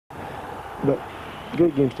but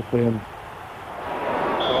great games to play in.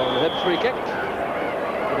 So the Hibs free kick.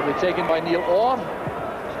 It'll be taken by Neil Orr.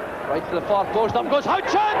 Right to the far post. Up goes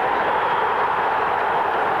Houchin!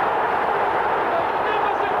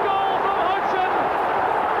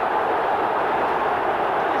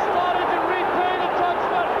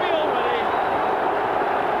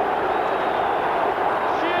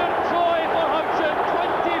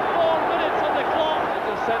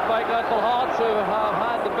 Hearts who have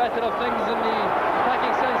had the better of things in the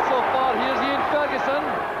attacking sense so far. Here's Ian Ferguson.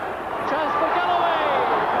 Chance for Galloway.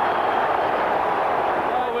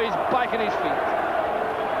 Oh, he's back on his feet.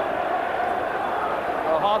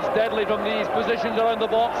 Hearts deadly from these positions around the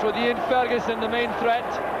box with Ian Ferguson the main threat.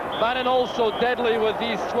 Bannon also deadly with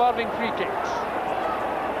these swerving free kicks.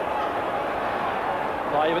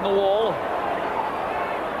 Live in the wall.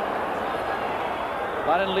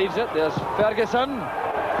 Bannon leaves it. There's Ferguson.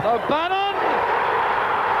 Now Bannon!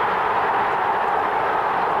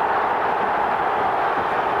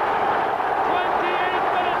 28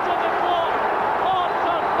 minutes on the clock. Hearts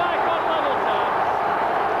are back on level terms.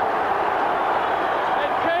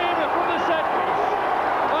 It came from the set piece.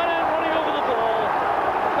 Bannon running over the ball.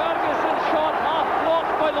 Ferguson shot half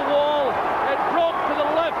blocked by the wall. It broke to the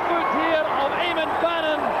left foot here of Eamon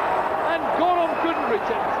Bannon, and Gorham couldn't reach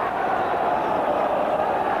it.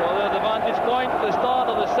 Vantage point, the start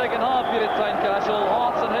of the second half here at Tynecastle.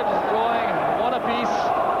 Hearts and Hibs drawing one apiece.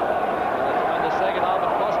 And the second half in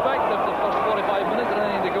prospect of the first 45 minutes and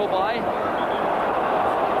anything to go by.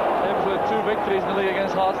 Hibs with 2 victories in the league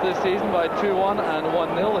against Hearts this season by 2-1 and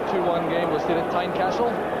 1-0. The 2-1 game was here at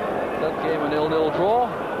Tynecastle. That game a 0-0 draw.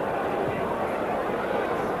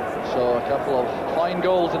 So a couple of fine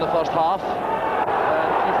goals in the first half.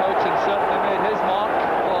 And Keith Houchin certainly made his mark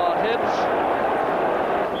for Hibs.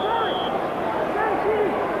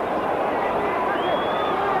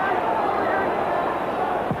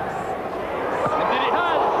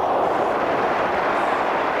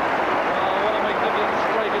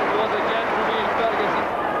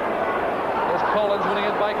 Winning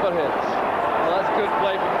it back for Hibs. Well, that's good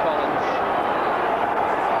play from Collins.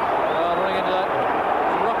 Running into that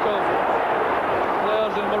ruck of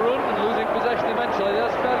players in maroon and losing possession eventually.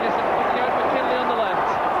 There's Ferguson picking out McKinley on the left.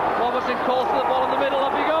 Robertson calls to the ball in the middle.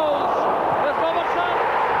 Up he goes. There's Robertson.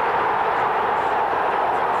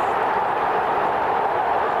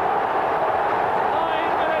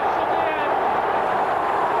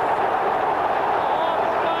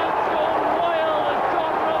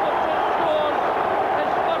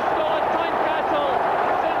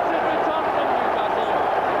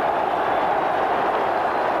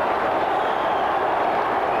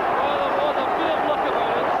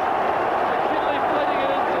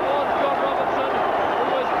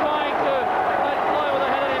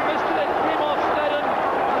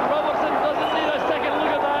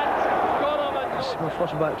 My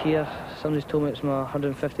first back here, somebody's told me it's my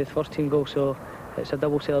 150th first team goal, so it's a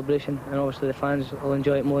double celebration, and obviously the fans will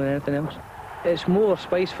enjoy it more than anything else. It's more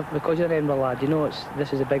spice because you're an Edinburgh lad, you know,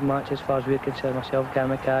 this is a big match as far as we're concerned, myself, Gary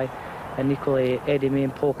Mackay, and equally Eddie May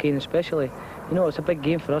and Paul Kane especially. You know, it's a big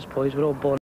game for us boys, we're all born